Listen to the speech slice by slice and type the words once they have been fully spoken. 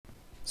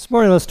This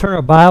morning, let's turn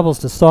our Bibles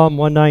to Psalm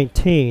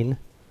 119.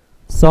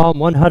 Psalm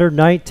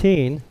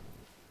 119.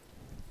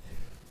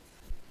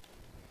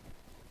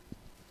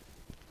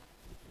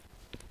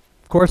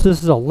 Of course,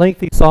 this is a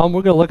lengthy psalm.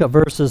 We're going to look at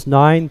verses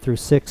 9 through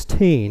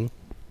 16.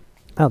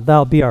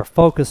 That'll be our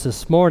focus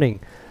this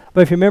morning.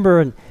 But if you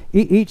remember,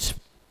 each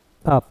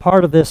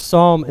part of this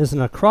psalm is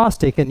an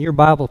acrostic, and your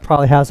Bible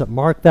probably has it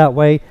marked that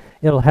way.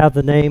 It'll have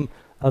the name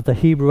of the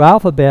Hebrew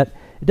alphabet.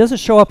 It doesn't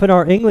show up in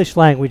our English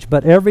language,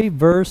 but every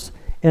verse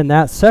in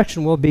that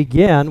section will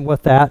begin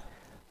with that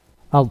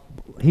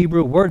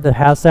Hebrew word that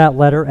has that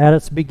letter at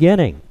its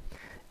beginning.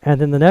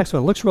 And then the next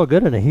one looks real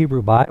good in a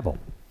Hebrew Bible.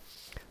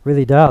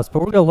 Really does. But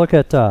we're going to look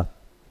at the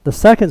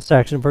second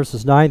section,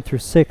 verses 9 through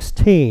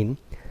 16.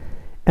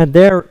 And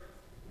there,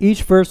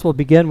 each verse will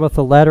begin with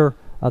the letter,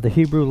 the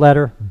Hebrew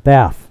letter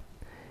Beth.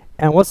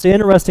 And what's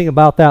interesting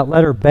about that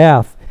letter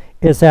Beth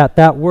is that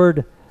that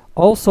word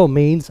also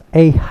means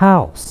a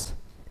house.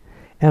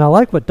 And I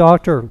like what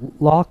Dr.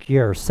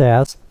 Lockyer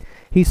says.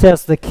 He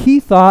says, the key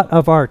thought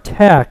of our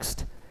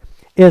text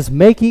is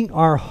making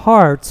our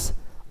hearts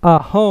a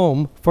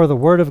home for the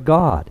Word of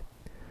God.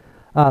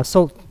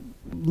 So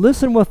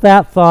listen with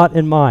that thought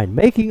in mind,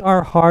 making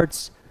our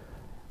hearts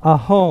a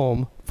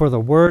home for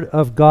the Word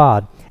of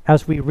God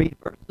as we read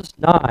verses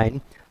 9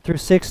 through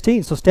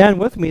 16. So stand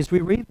with me as we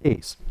read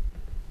these.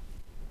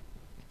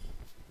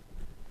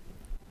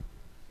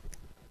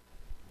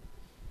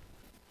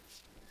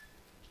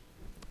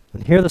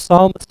 And here the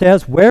psalmist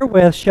says,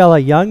 wherewith shall a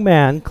young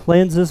man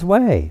cleanse his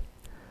way?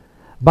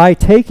 By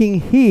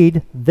taking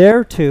heed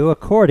thereto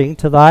according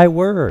to thy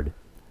word.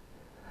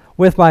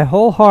 With my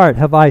whole heart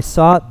have I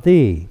sought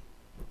thee.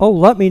 O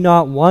let me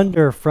not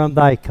wander from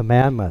thy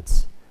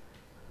commandments.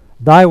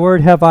 Thy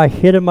word have I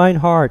hid in mine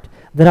heart,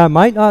 that I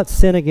might not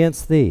sin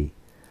against thee.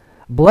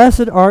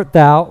 Blessed art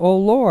thou, O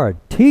Lord.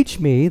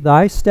 Teach me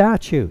thy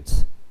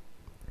statutes.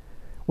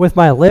 With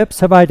my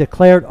lips have I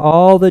declared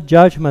all the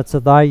judgments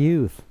of thy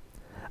youth.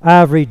 I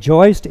have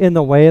rejoiced in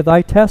the way of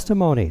thy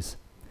testimonies,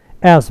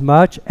 as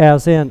much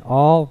as in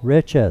all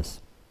riches.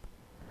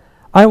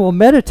 I will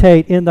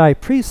meditate in thy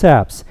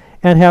precepts,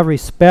 and have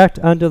respect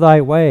unto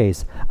thy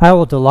ways. I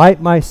will delight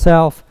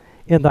myself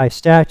in thy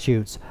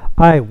statutes.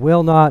 I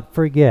will not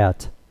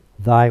forget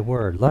thy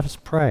word. Let us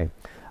pray.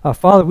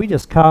 Father, we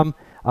just come.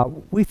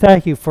 We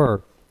thank you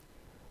for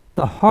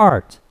the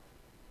heart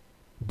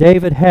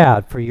David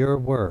had for your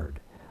word.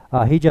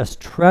 He just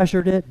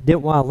treasured it,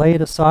 didn't want to lay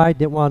it aside,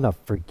 didn't want to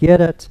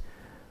forget it.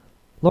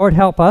 Lord,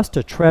 help us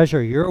to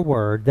treasure your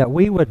word, that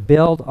we would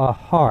build a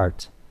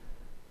heart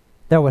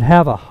that would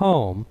have a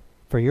home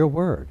for your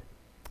word.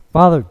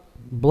 Father,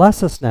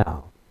 bless us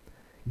now.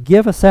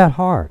 Give us that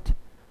heart.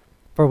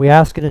 For we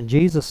ask it in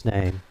Jesus'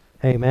 name.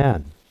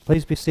 Amen.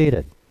 Please be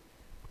seated.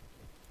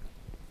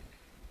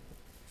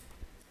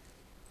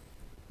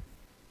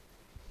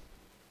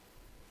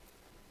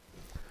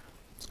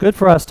 It's good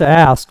for us to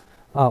ask,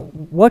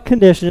 what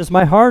condition is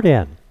my heart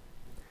in?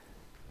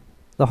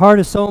 The heart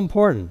is so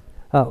important.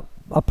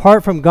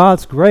 Apart from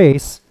God's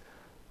grace,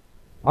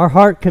 our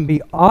heart can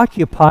be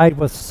occupied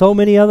with so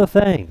many other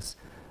things.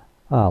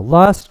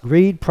 Lust,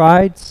 greed,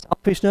 pride,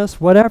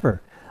 selfishness,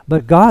 whatever.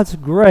 But God's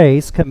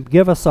grace can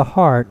give us a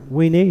heart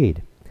we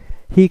need.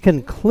 He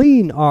can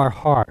clean our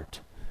heart,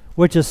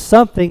 which is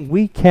something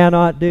we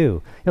cannot do.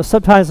 You know,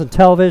 sometimes on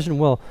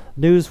television,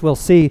 news we'll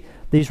see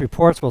these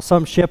reports,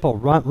 some ship will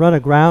run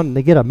aground and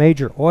they get a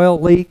major oil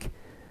leak.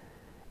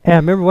 And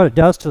remember what it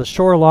does to the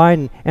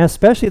shoreline, and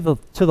especially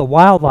to the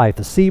wildlife,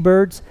 the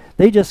seabirds.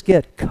 They just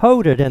get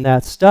coated in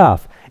that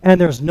stuff.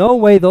 And there's no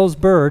way those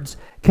birds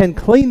can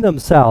clean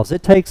themselves.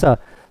 It takes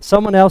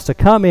someone else to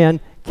come in,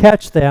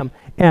 catch them,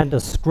 and to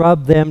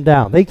scrub them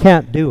down. They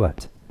can't do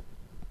it.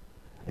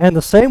 And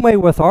the same way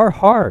with our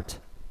heart.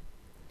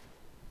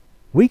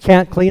 We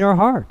can't clean our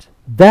heart.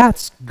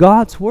 That's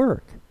God's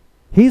work.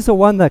 He's the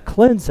one that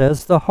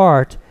cleanses the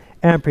heart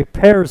and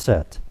prepares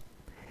it.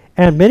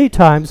 And many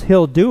times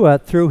he'll do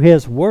it through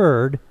his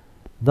word,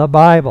 the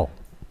Bible.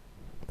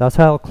 That's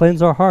how he'll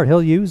cleanse our heart.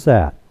 He'll use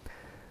that.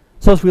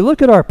 So as we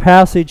look at our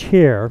passage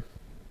here,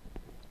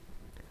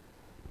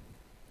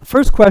 the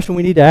first question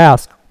we need to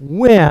ask,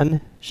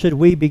 when should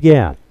we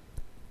begin?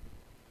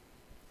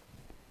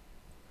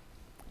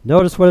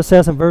 Notice what it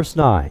says in verse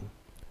 9.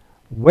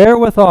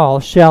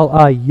 Wherewithal shall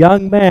a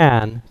young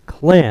man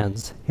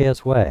cleanse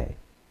his way?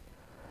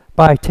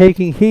 By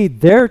taking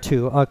heed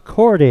thereto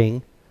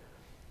according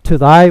to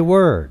thy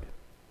word.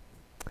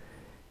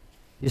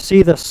 You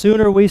see, the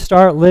sooner we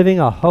start living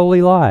a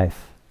holy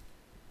life,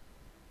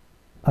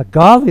 a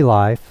godly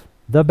life,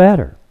 the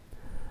better.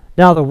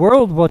 Now, the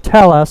world will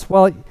tell us,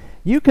 well,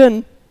 you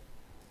can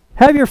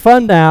have your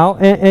fun now,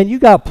 and you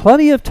got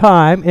plenty of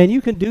time, and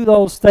you can do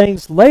those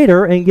things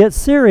later and get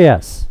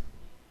serious.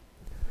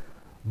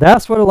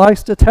 That's what it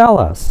likes to tell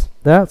us.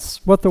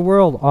 That's what the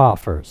world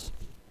offers.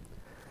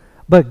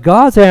 But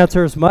God's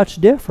answer is much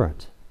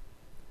different.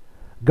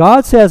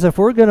 God says if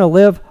we're going to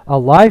live a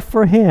life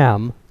for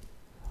him,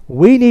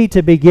 we need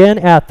to begin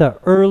at the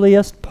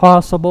earliest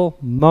possible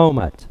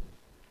moment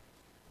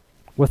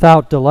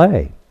without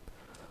delay.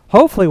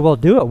 Hopefully we'll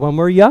do it when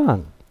we're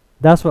young.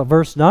 That's what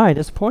verse 9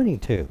 is pointing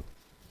to.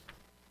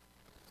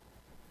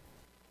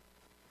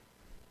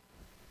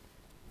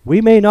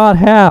 We may not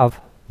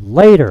have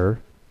later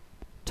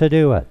to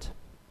do it.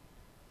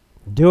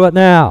 Do it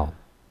now.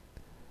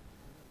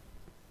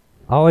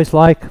 I always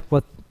like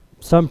what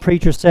some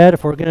preacher said,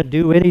 if we're going to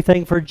do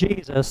anything for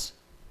Jesus,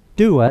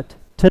 do it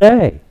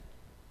today.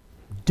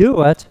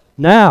 Do it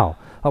now.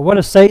 One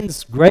of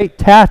Satan's great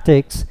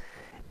tactics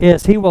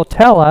is he will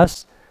tell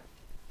us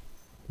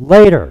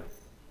later.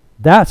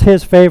 That's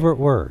his favorite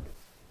word.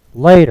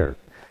 Later.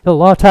 A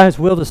lot of times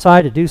we'll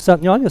decide to do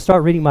something. I'm going to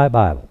start reading my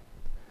Bible.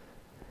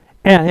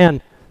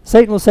 And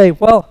Satan will say,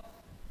 well,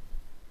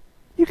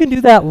 you can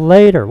do that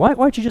later. Why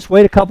don't you just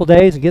wait a couple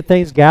days and get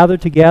things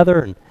gathered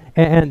together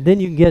and then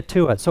you can get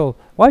to it. So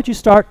why don't you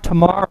start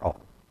tomorrow?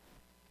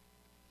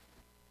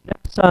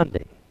 Next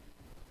Sunday.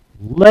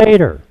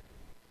 Later.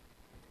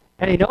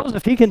 And he knows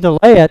if he can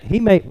delay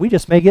it, we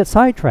just may get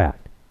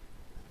sidetracked.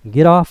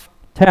 Get off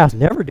task.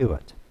 Never do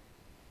it.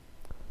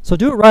 So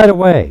do it right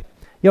away.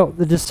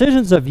 The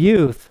decisions of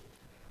youth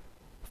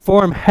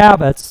form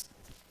habits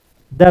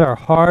that are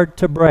hard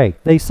to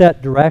break. They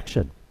set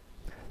direction.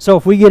 So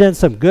if we get in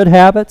some good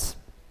habits,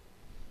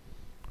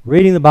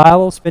 reading the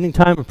Bible, spending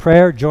time in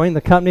prayer, joining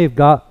the company of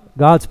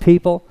God's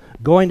people,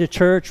 going to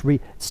church,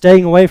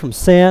 staying away from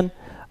sin,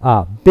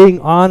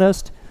 being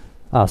honest,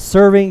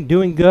 serving,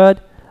 doing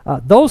good,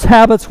 those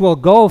habits will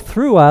go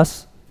through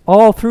us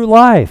all through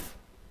life.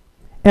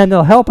 And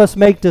they'll help us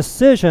make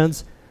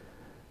decisions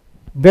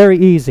very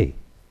easy.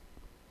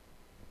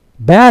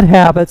 Bad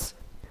habits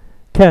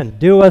can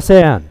do us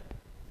in.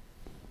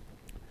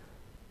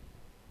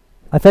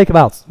 I think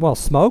about,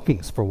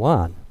 smoking's for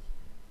one.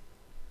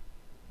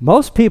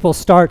 Most people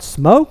start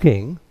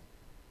smoking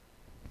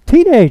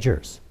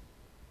teenagers.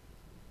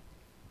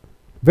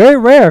 Very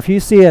rare if you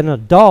see an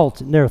adult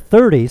in their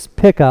 30s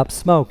pick up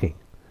smoking.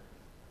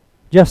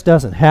 Just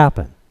doesn't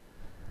happen.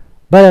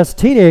 But as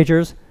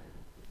teenagers,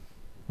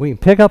 we can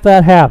pick up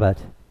that habit,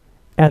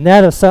 and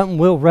that is something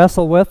we'll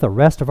wrestle with the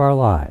rest of our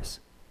lives.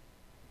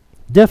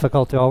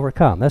 Difficult to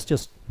overcome. That's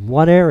just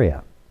one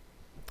area.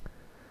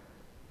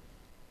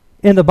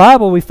 In the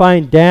Bible, we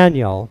find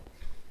Daniel.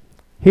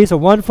 He's a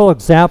wonderful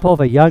example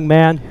of a young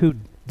man who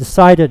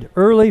decided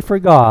early for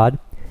God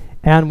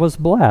and was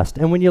blessed.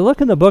 And when you look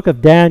in the book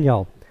of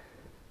Daniel,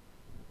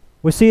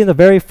 we see in the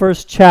very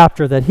first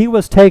chapter that he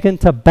was taken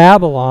to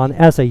Babylon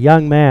as a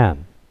young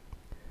man.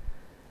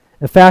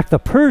 In fact, the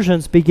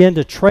Persians begin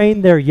to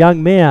train their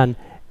young men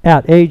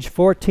at age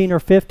 14 or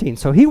 15.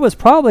 So he was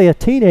probably a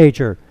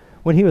teenager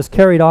when he was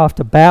carried off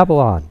to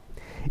Babylon.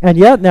 And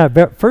yet in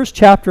that first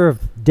chapter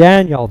of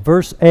Daniel,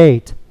 verse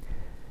 8,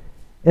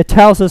 it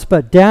tells us,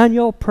 but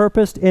Daniel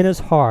purposed in his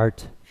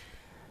heart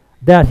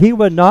that he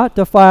would not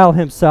defile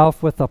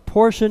himself with a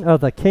portion of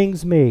the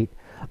king's meat,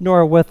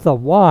 nor with the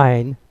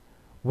wine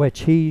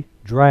which he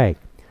drank.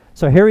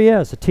 So here he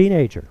is, a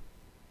teenager.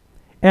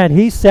 And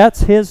he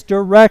sets his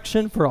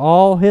direction for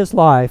all his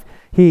life.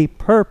 He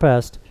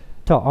purposed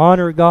to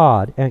honor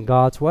God and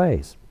God's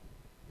ways.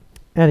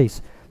 And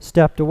he's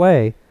stepped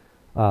away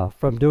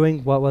from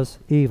doing what was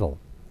evil.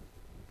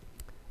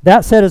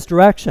 That set his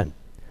direction,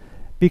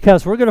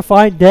 because we're going to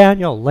find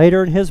Daniel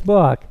later in his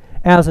book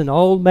as an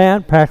old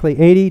man, practically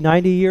 80,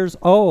 90 years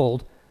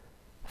old,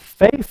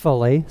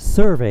 faithfully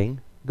serving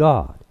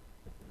God.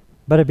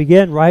 But it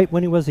began right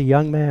when he was a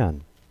young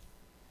man.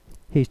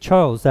 He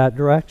chose that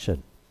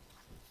direction.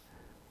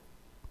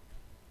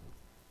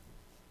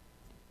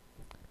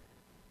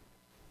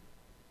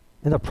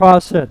 In the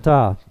Protestant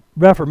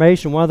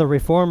Reformation, one of the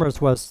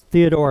reformers was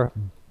Theodore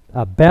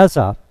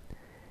Beza.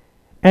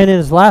 And in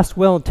his last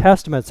will and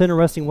testament, it's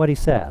interesting what he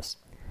says.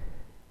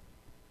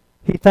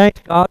 He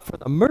thanked God for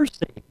the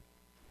mercy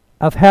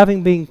of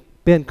having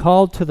been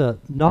called to the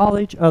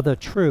knowledge of the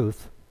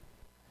truth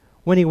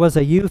when he was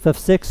a youth of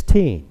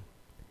 16,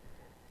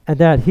 and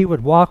that he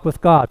would walk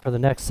with God for the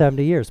next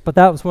 70 years. But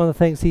that was one of the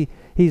things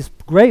he's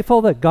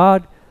grateful that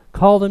God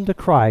called him to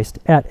Christ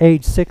at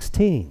age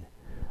 16.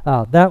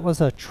 That was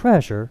a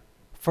treasure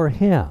for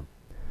him.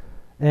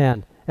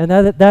 And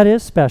that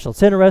is special.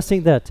 It's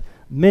interesting that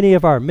many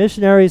of our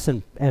missionaries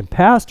and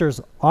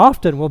pastors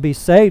often will be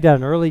saved at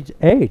an early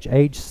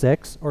age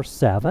 6 or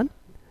 7,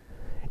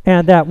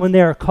 and that when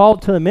they are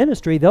called to the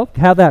ministry, they'll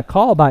have that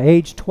call by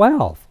age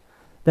 12,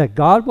 that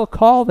God will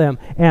call them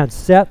and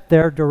set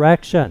their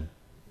direction.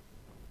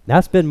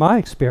 That's been my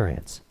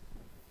experience.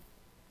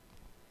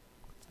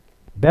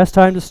 Best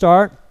time to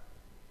start?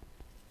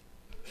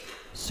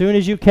 Soon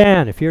as you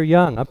can, if you're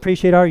young. I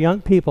appreciate our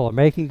young people are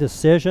making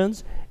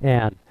decisions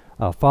and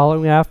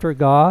following after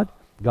God.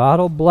 God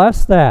will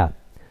bless that.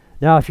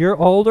 Now, if you're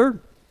older,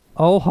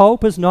 all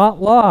hope is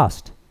not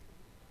lost.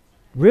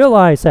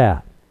 Realize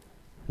that.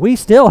 We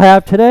still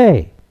have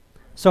today.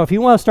 So if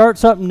you want to start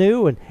something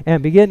new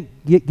and begin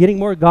getting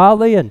more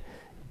godly, and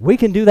we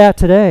can do that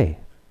today.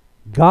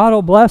 God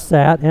will bless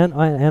that and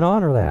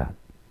honor that.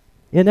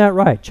 Isn't that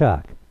right,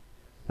 Chuck?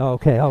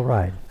 Okay, all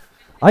right.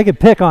 I can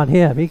pick on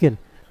him. He can.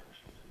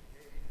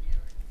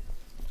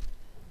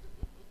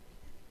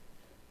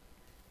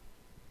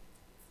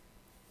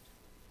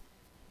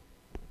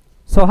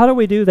 So how do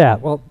we do that?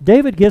 Well,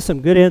 David gives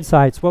some good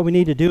insights what we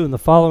need to do in the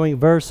following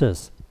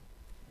verses.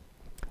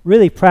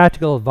 Really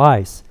practical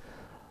advice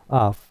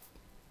from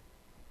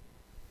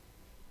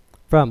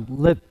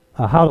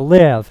how to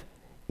live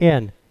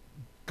in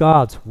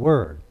God's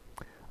Word.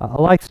 I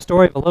like the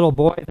story of a little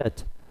boy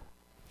that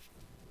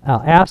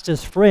asked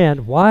his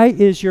friend, "Why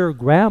is your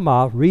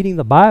grandma reading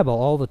the Bible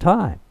all the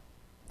time?"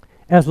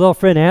 As the little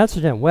friend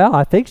answered him, "Well,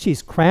 I think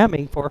she's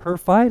cramming for her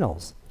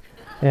finals."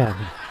 And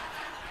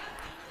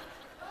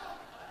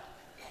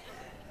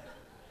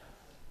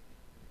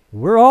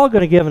we're all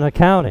going to give an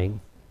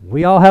accounting.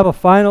 We all have a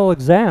final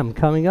exam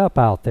coming up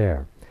out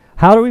there.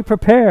 How do we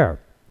prepare?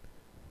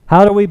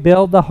 How do we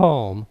build the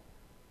home,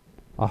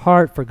 a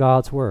heart for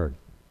God's Word?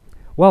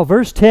 Well,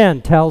 verse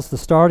 10 tells the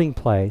starting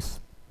place.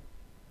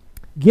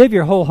 Give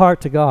your whole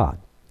heart to God.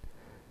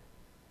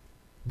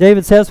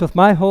 David says, "With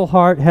my whole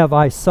heart have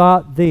I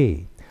sought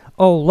thee.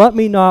 Oh, let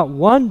me not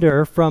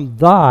wander from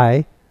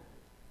thy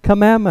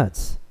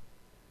commandments."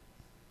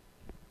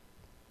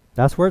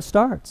 That's where it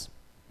starts.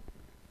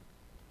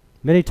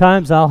 Many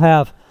times I'll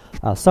have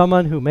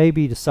someone who may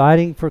be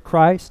deciding for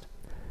Christ.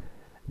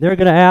 They're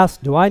going to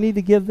ask, do I need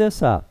to give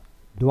this up?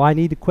 Do I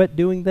need to quit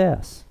doing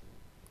this?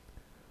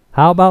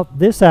 How about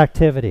this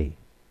activity?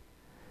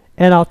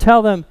 And I'll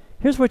tell them,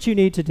 here's what you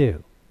need to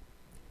do.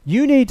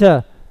 You need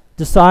to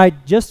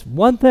decide just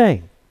one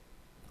thing.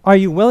 Are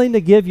you willing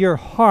to give your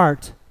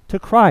heart to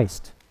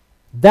Christ?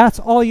 That's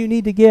all you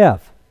need to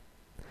give.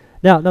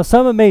 Now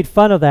someone made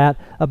fun of that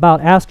about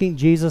asking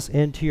Jesus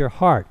into your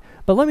heart.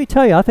 But let me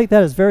tell you, I think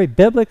that is very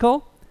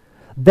biblical.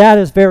 That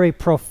is very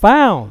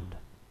profound,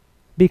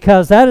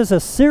 because that is a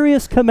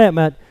serious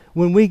commitment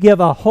when we give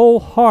a whole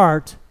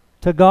heart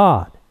to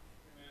God.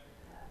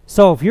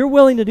 So if you're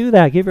willing to do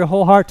that, give your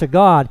whole heart to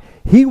God,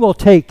 He will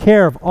take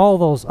care of all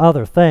those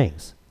other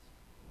things.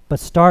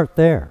 But start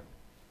there.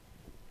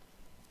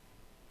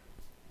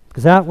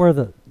 Because that's where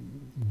the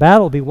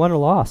battle will be won or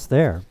lost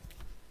there.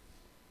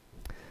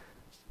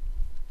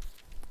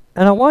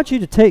 And I want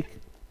you to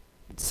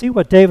see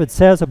what David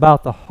says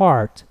about the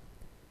heart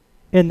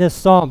in this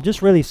psalm.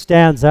 Just really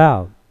stands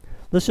out.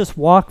 Let's just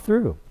walk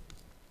through.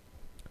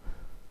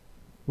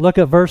 Look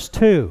at verse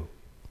 2.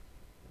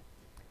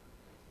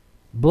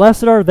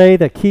 Blessed are they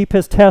that keep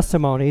his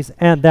testimonies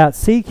and that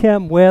seek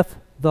him with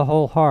the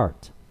whole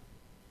heart.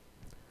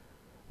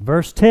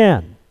 Verse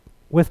 10.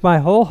 With my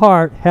whole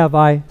heart have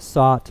I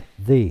sought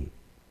thee.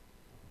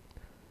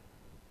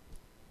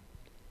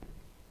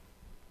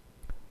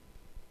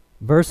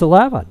 Verse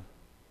 11.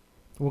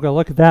 We're going to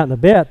look at that in a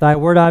bit. Thy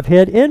word I've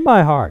hid in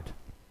my heart,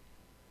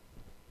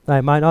 that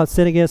I might not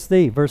sin against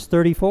thee. Verse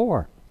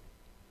 34.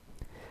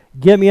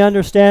 Give me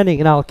understanding,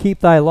 and I'll keep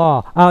thy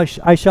law.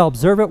 I shall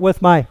observe it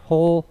with my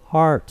whole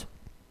heart.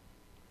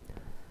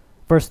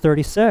 Verse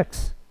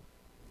 36.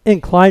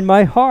 Incline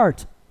my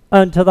heart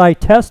unto thy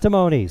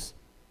testimonies,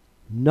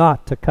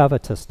 not to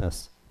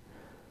covetousness.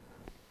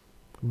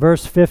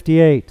 Verse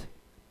 58.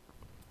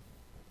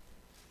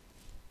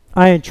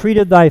 I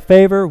entreated thy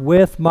favor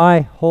with my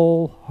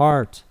whole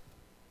heart.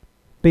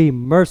 Be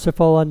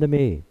merciful unto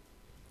me.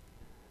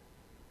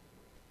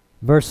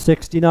 Verse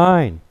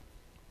 69.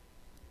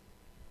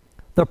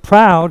 The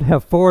proud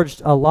have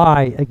forged a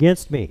lie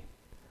against me,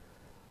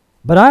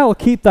 but I will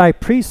keep thy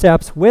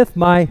precepts with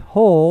my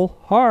whole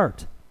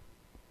heart.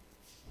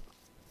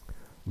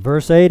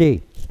 Verse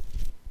 80.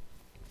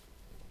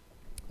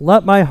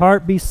 Let my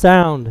heart be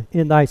sound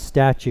in thy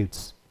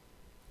statutes,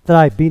 that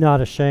I be not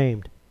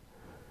ashamed.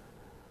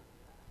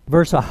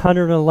 Verse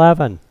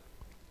 111.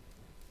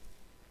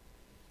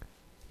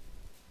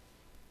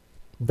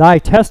 Thy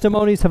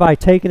testimonies have I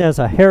taken as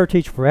a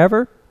heritage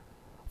forever,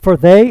 for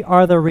they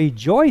are the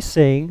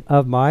rejoicing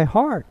of my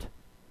heart.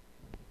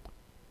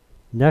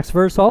 Next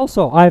verse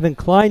also. I have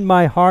inclined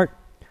my heart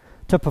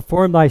to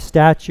perform thy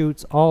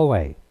statutes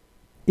always,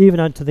 even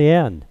unto the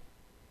end.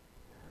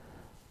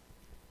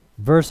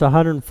 Verse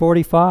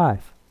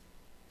 145.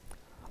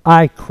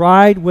 I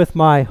cried with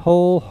my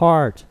whole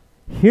heart.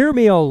 Hear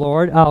me, O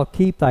Lord, I'll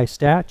keep thy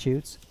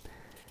statutes.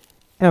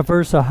 And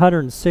verse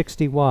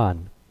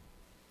 161.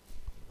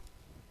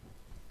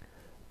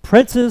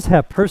 Princes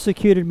have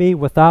persecuted me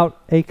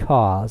without a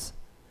cause,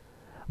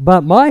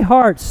 but my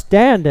heart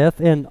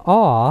standeth in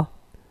awe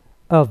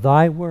of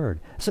thy word.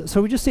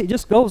 So we just see it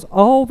just goes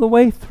all the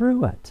way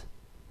through it.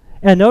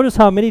 And notice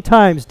how many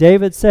times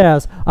David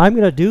says, I'm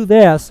going to do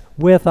this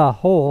with a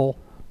whole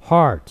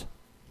heart.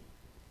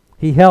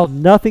 He held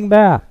nothing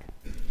back.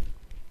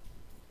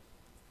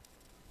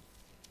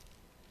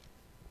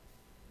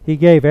 He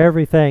gave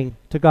everything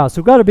to God.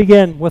 So we've got to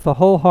begin with a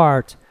whole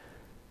heart,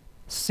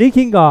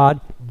 seeking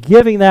God,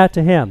 giving that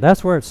to Him.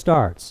 That's where it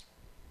starts.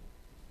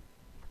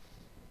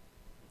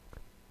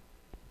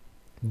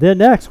 Then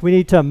next, we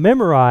need to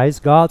memorize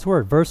God's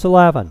word. Verse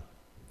 11.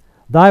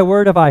 Thy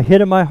word have I hid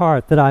in my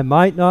heart, that I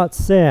might not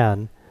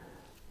sin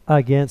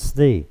against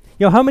thee.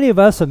 You know, how many of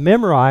us have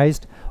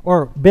memorized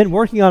or been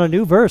working on a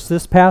new verse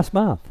this past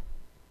month?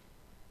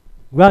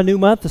 We got a new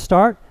month to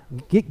start.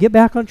 Get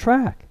back on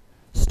track.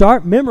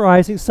 Start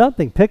memorizing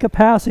something. Pick a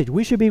passage.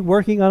 We should be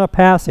working on a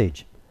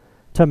passage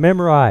to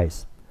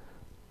memorize.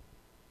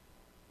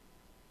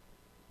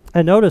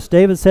 And notice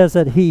David says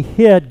that he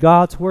hid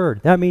God's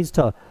word. That means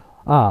to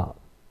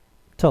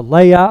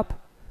lay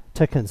up,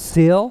 to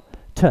conceal,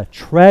 to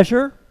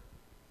treasure,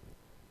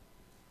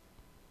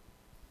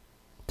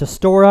 to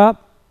store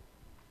up,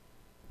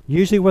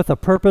 usually with a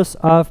purpose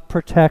of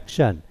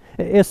protection.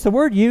 It's the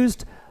word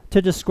used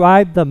to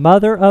describe the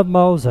mother of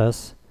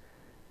Moses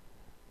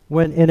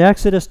when in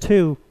Exodus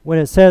 2, when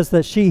it says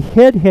that she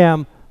hid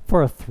him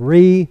for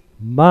 3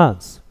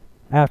 months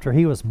after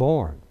he was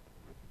born.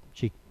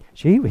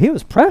 He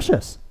was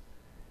precious.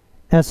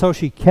 And so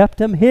she kept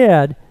him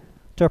hid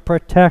to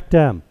protect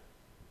him.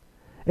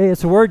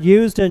 It's a word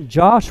used in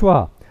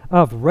Joshua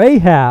of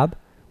Rahab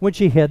when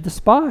she hid the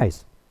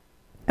spies.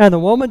 And the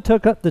woman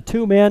took up the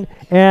 2 men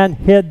and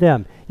hid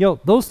them. You know,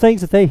 those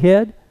things that they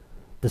hid,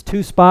 the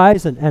 2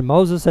 spies and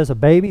Moses as a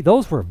baby,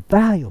 those were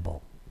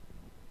valuable,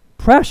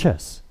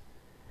 precious.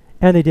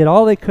 And they did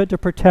all they could to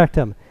protect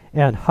them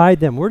and hide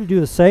them. We're to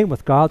do the same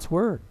with God's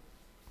word.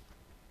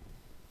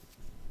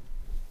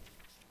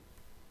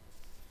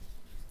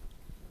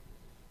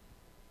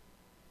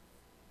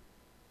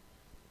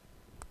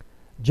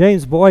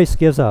 James Boyce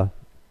gives a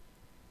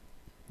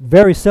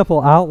very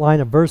simple outline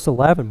of verse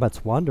 11, but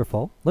it's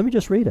wonderful. Let me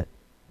just read it.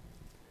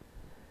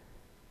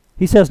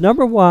 He says,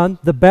 number 1,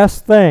 the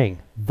best thing,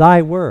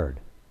 thy word.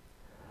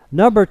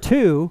 Number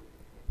 2,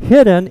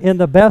 hidden in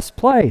the best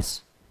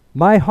place,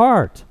 my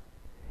heart.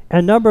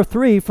 And number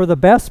 3, for the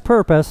best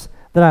purpose,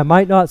 that I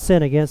might not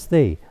sin against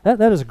thee. That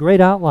is a great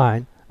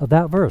outline of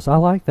that verse. I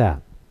like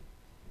that.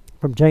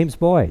 From James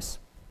Boyce.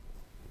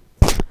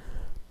 I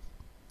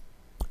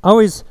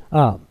always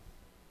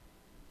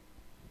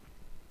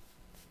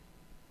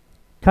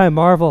kind of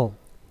marvel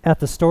at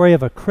the story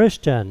of a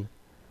Christian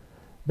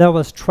that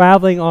was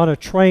traveling on a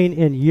train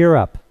in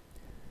Europe.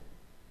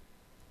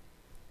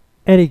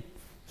 And he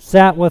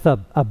sat with a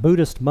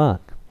Buddhist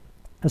monk.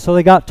 And so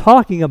they got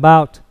talking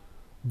about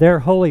their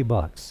holy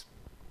books.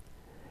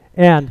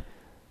 And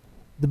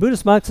the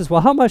Buddhist monk says,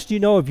 well, how much do you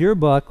know of your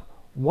book?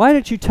 Why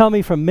don't you tell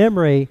me from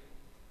memory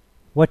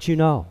what you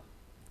know?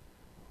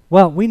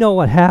 Well, we know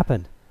what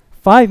happened.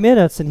 5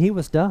 minutes and he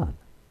was done.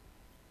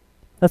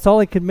 That's all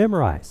he could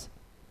memorize.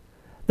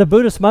 The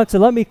Buddhist monk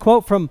said, let me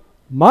quote from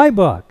my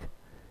book.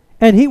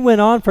 And he went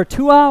on for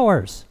 2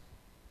 hours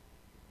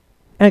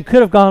and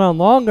could have gone on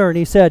longer. And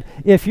he said,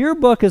 if your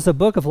book is a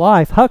book of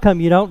life, how come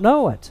you don't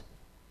know it?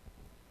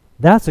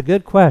 That's a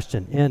good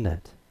question, isn't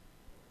it?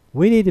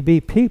 We need to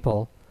be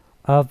people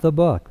of the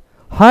book.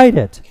 Hide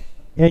it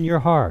in your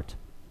heart.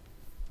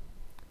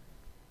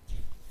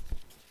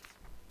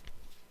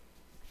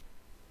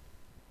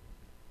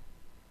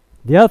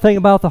 The other thing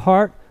about the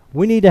heart,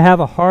 we need to have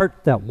a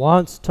heart that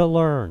wants to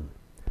learn.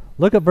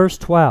 Look at verse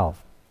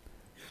 12.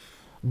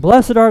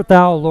 Blessed art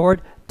thou,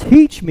 Lord,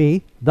 teach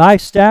me thy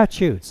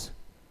statutes.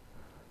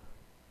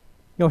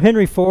 You know,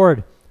 Henry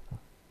Ford,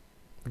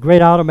 the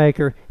great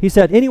automaker, he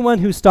said, anyone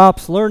who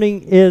stops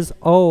learning is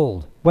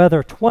old,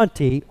 whether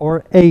 20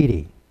 or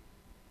 80.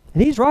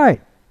 And he's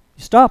right.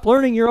 You stop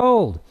learning, you're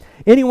old.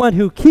 Anyone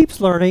who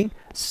keeps learning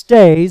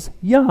stays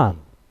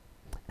young.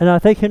 And I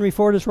think Henry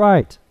Ford is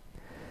right.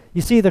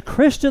 You see, the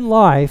Christian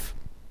life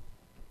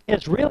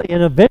is really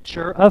an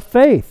adventure of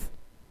faith.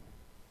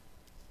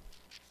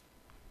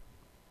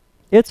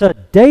 It's a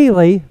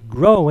daily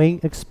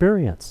growing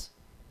experience.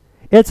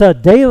 It's a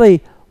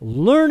daily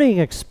learning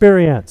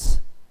experience.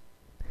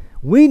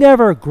 We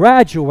never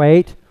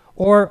graduate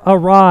or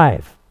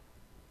arrive.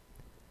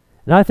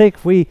 And I think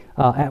if we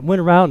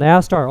went around and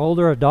asked our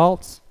older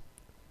adults,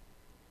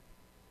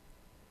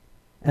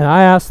 and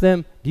I asked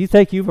them, do you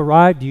think you've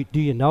arrived?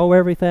 Do you know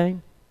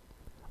everything?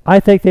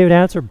 I think they would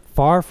answer,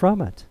 far from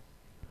it.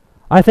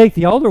 I think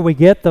the older we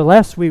get,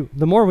 the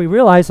more we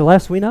realize, the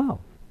less we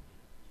know.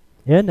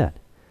 Isn't it?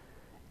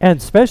 And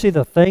especially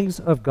the things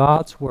of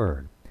God's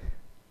Word.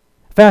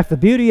 In fact, the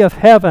beauty of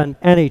heaven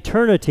and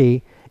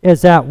eternity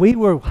is that we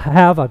will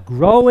have a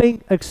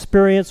growing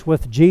experience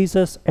with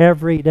Jesus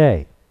every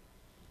day.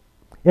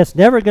 It's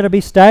never going to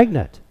be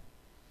stagnant.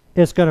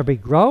 It's going to be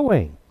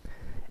growing.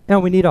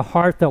 And we need a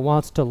heart that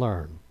wants to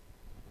learn.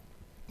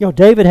 You know,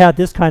 David had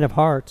this kind of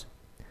heart.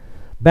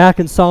 Back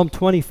in Psalm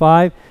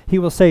 25, he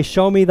will say,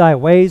 show me thy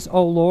ways,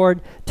 O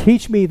Lord.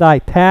 Teach me thy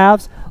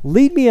paths.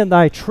 Lead me in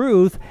thy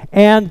truth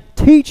and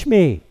teach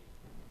me.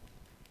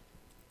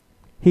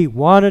 He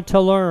wanted to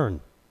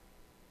learn.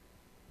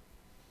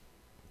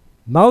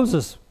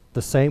 Moses,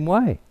 the same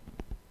way.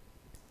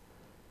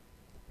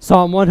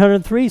 Psalm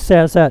 103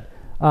 says that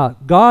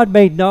God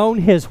made known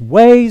his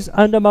ways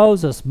unto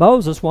Moses.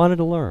 Moses wanted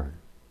to learn.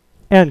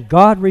 And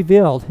God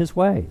revealed his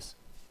ways.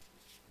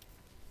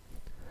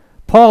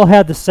 Paul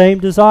had the same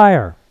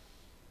desire.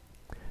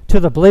 To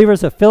the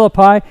believers at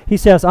Philippi, he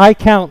says, I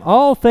count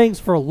all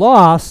things for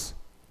loss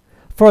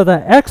for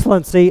the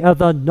excellency of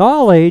the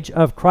knowledge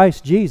of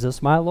Christ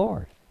Jesus, my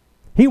Lord.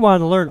 He wanted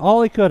to learn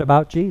all he could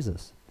about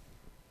Jesus.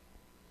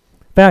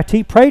 In fact,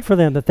 he prayed for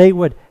them that they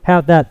would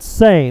have that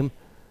same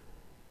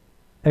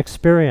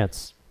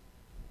experience.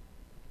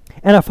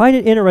 And I find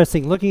it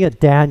interesting looking at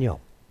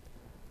Daniel.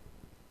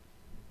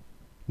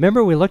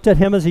 Remember, we looked at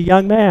him as a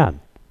young man,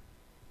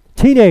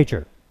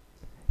 teenager.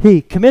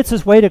 He commits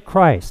his way to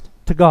Christ,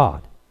 to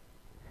God.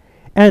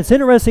 And it's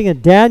interesting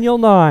in Daniel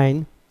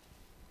 9,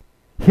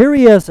 here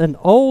he is, an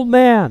old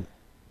man,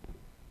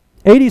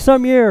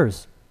 80-some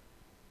years,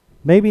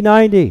 maybe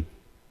 90.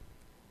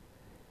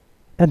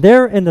 And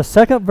there in the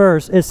second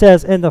verse, it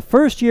says, in the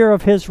first year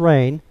of his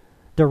reign,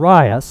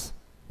 Darius,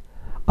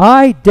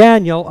 I,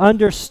 Daniel,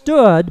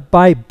 understood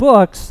by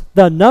books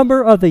the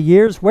number of the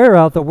years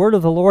whereof the word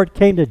of the Lord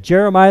came to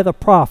Jeremiah the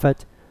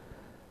prophet,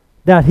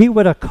 that he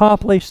would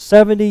accomplish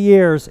 70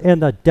 years in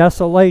the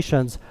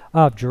desolations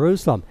of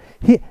Jerusalem.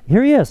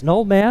 Here he is, an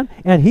old man,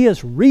 and he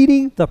is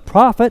reading the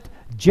prophet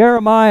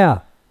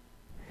Jeremiah.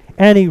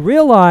 And he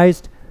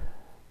realized,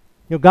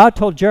 God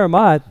told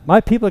Jeremiah,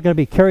 my people are going to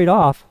be carried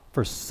off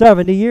for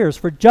 70 years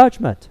for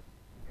judgment.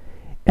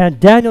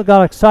 And Daniel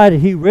got excited.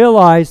 He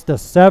realized the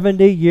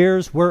 70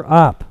 years were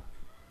up.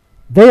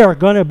 They are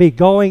going to be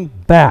going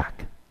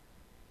back.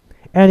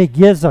 And he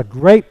gives a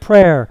great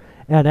prayer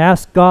and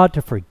asks God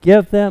to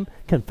forgive them,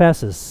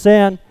 confess his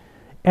sin,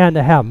 and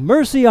to have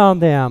mercy on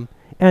them,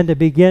 and to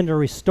begin to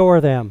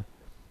restore them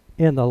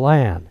in the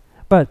land.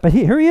 But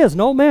here he is,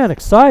 an old man,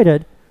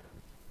 excited,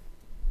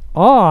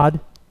 awed,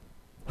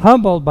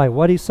 humbled by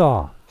what he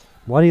saw,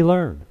 what he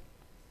learned.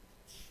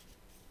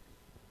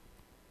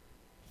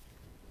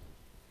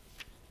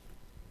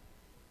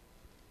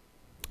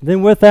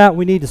 Then with that,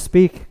 we need to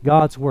speak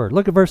God's word.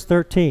 Look at verse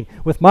 13.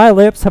 With my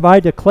lips have I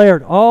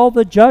declared all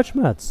the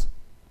judgments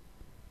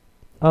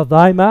of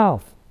thy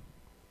mouth.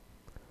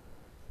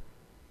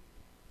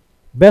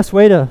 Best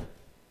way to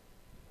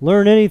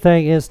learn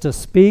anything is to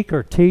speak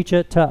or teach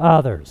it to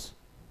others.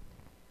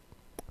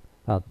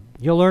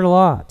 You'll learn a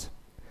lot.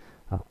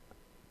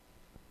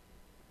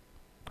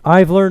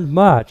 I've learned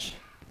much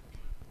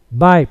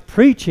by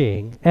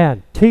preaching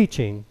and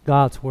teaching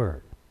God's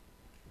word.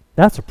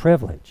 That's a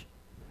privilege.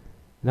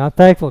 And I'm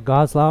thankful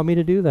God's allowed me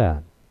to do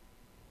that.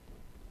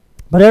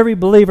 But every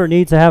believer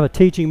needs to have a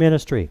teaching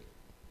ministry.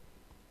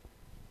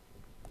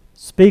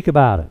 Speak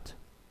about it.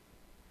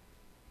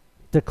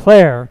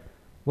 Declare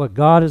what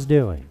God is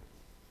doing.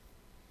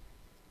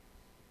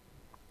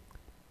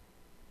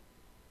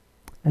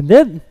 And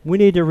then we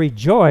need to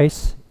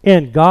rejoice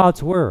in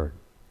God's word.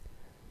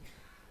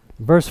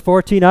 Verse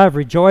 14, I have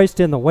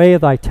rejoiced in the way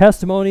of thy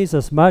testimonies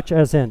as much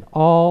as in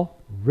all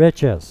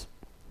riches.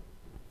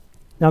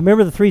 Now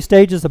remember the 3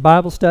 stages of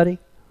Bible study?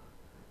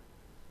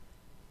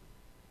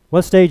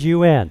 What stage are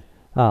you in?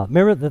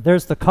 Remember that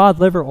there's the cod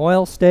liver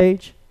oil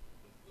stage?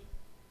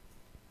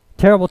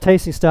 Terrible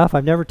tasting stuff.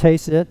 I've never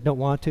tasted it. Don't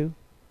want to.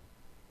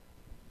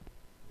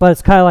 But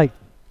it's kind of like,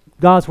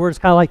 God's word is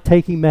kind of like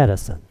taking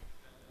medicine.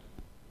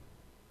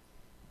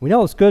 We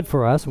know it's good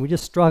for us, and we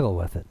just struggle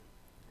with it.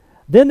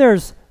 Then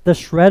there's the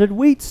shredded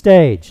wheat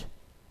stage.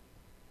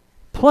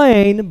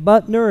 Plain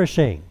but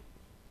nourishing.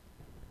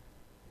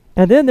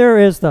 And then there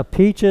is the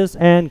peaches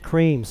and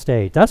cream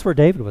stage. That's where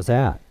David was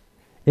at.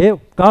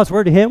 God's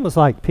word to him was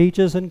like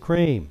peaches and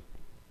cream.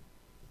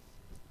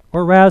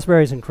 Or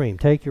raspberries and cream.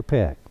 Take your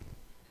pick.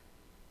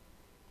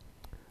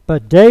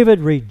 But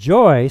David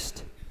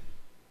rejoiced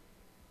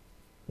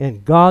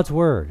in God's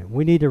word.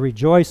 We need to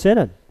rejoice in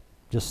it.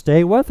 Just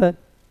stay with it.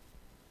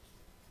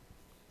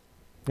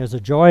 There's a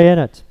joy in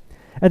it.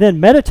 And then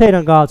meditate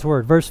on God's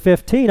word. Verse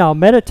 15, I'll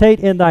meditate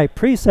in thy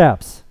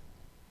precepts.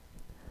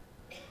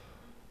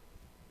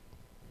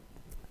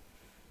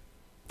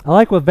 I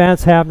like what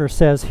Vance Havner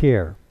says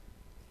here.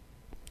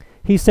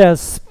 He says,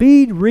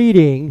 speed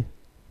reading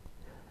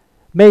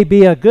may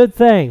be a good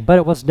thing, but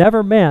it was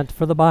never meant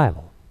for the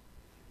Bible.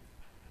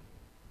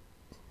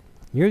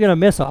 You're going to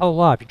miss a whole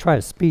lot if you try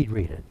to speed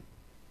read it.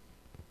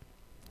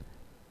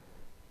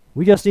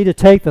 We just need to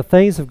take the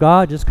things of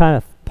God, just kind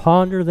of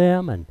ponder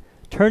them and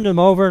turn them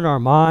over in our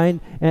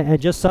mind.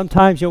 And just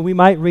sometimes, we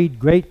might read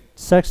great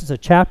sections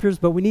of chapters,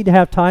 but we need to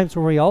have times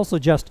where we also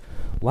just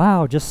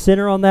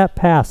center on that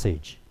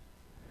passage.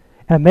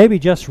 And maybe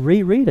just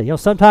reread it.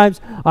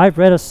 Sometimes I've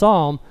read a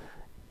psalm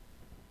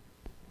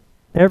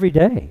every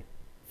day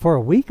for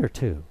a week or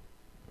two.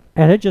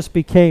 And it just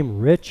became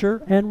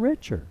richer and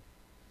richer.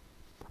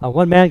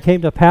 One man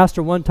came to a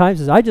pastor one time and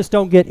says, I just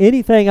don't get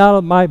anything out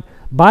of my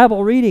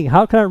Bible reading.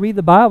 How can I read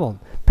the Bible?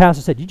 The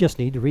pastor said, you just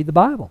need to read the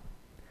Bible.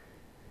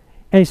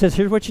 And he says,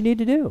 here's what you need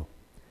to do.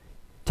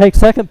 Take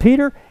 2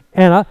 Peter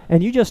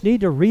and you just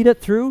need to read it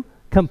through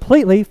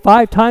completely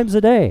 5 times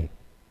a day.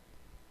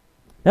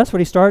 That's what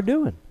he started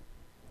doing.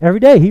 Every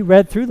day he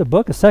read through the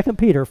book of 2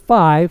 Peter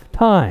 5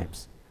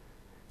 times.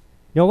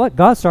 You know what?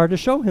 God started to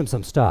show him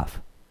some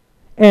stuff.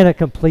 And it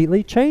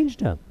completely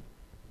changed him.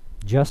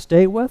 Just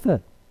stay with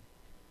it.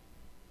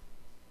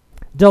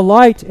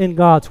 Delight in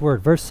God's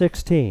word. Verse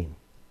 16.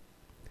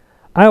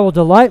 I will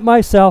delight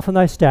myself in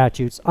thy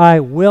statutes. I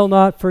will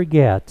not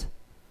forget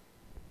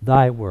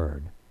thy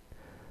word.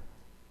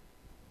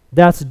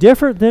 That's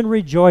different than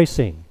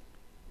rejoicing.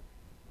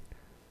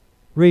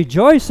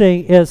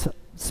 Rejoicing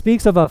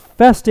speaks of a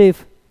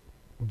festive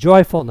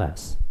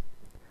joyfulness.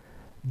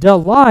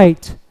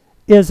 Delight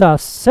is a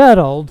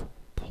settled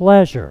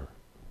pleasure.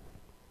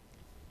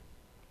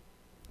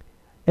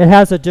 It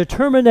has a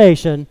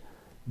determination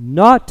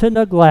not to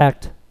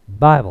neglect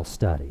Bible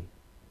study.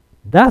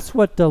 That's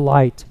what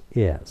delight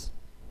is.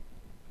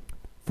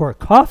 For a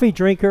coffee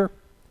drinker,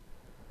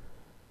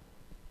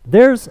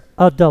 there's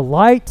a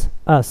delight,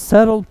 a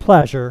settled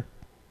pleasure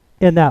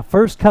in that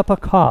first cup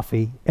of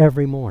coffee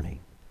every morning.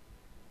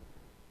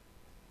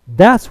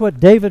 That's what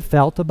David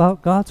felt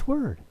about God's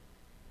Word.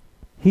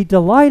 He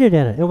delighted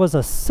in it. It was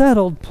a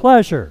settled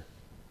pleasure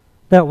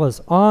that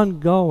was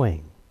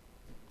ongoing.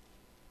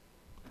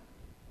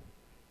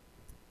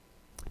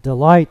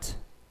 Delight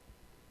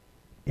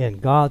in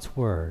God's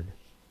Word.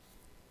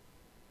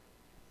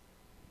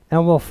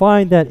 And we'll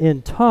find that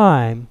in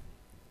time,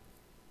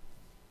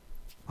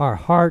 our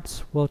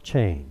hearts will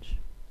change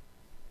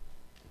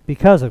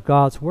because of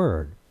God's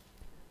Word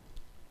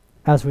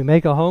as we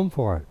make a home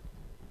for it.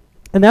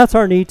 And that's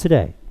our need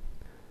today.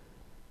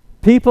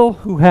 People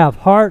who have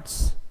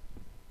hearts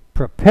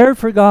prepared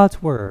for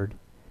God's Word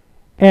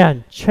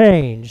and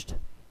changed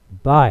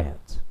by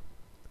it.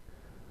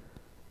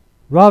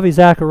 Ravi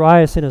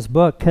Zacharias, in his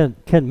book,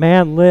 Can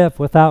Man Live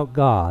Without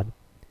God?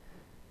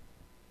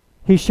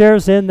 He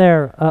shares in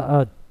there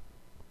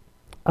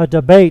a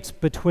debate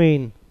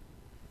between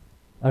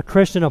a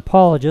Christian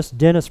apologist,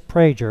 Dennis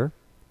Prager,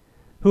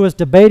 who was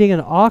debating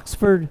an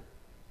Oxford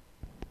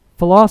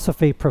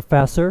philosophy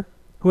professor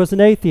who was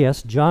an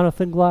atheist,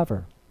 Jonathan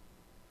Glover.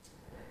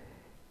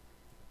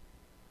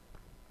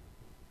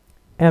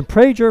 And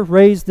Prager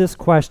raised this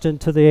question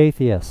to the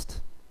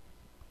atheist.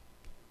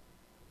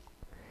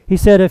 He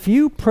said, if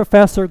you,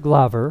 Professor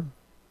Glover,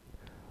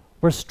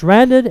 were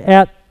stranded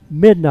at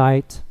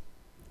midnight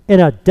in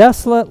a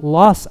desolate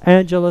Los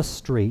Angeles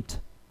street,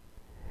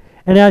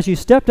 and as you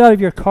stepped out of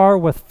your car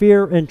with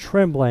fear and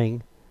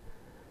trembling,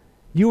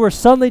 you were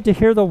suddenly to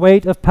hear the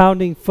weight of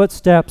pounding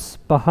footsteps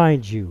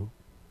behind you.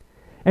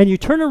 And you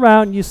turn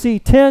around and you see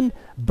 10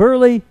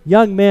 burly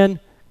young men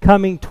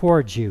coming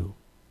towards you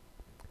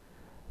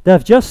that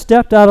have just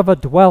stepped out of a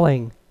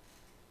dwelling,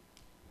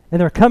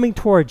 and they're coming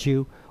towards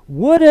you.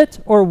 Would it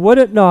or would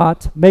it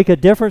not make a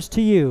difference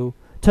to you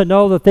to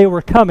know that they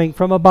were coming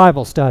from a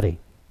Bible study?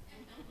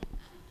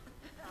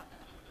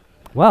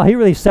 Well, he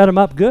really set them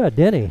up good,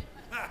 didn't he?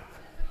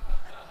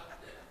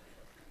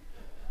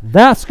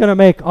 That's going to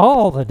make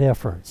all the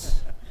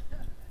difference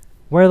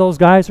where those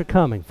guys are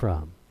coming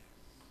from.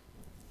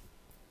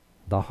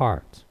 The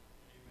heart.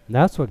 And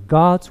that's what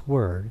God's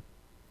Word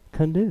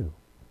can do.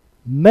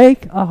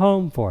 Make a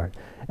home for it.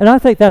 And I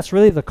think that's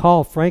really the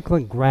call of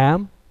Franklin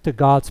Graham to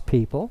God's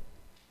people,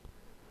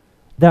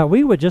 that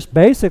we would just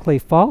basically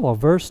follow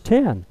verse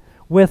 10.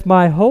 With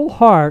my whole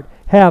heart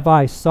have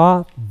I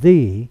sought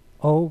thee,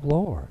 O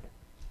Lord.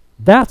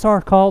 That's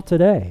our call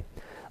today.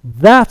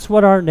 That's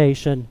what our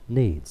nation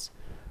needs.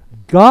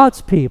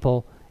 God's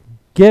people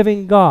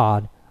giving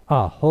God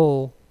a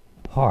whole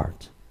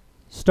heart.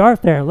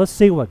 Start there and let's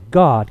see what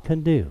God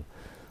can do.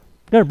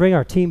 We're going to bring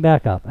our team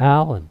back up.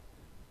 Al and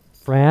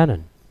Fran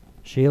and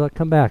Sheila,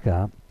 come back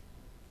up.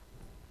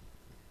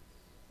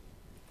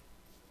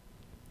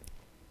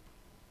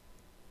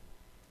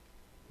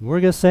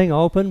 We're going to sing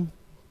Open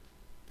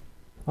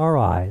Our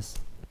Eyes.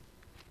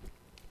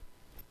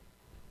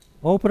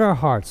 Open our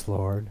hearts,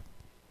 Lord.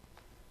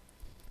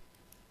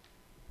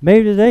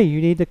 Maybe today you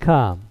need to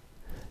come.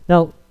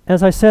 Now,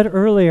 as I said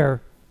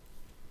earlier,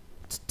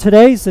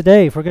 today's the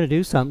day. If we're going to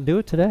do something, do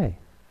it today.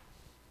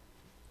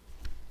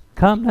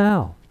 Come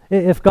now.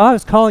 If God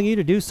is calling you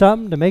to do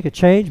something, to make a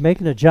change, make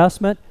an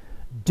adjustment,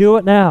 do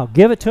it now.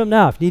 Give it to Him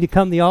now. If you need to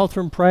come to the altar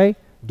and pray,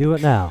 do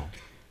it now.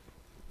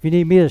 If you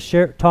need me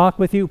to talk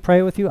with you,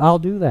 pray with you, I'll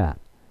do that.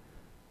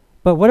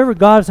 But whatever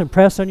God has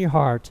impressed on your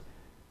heart,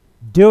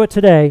 do it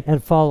today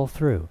and follow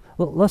through.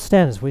 Let's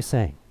stand as we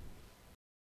sing.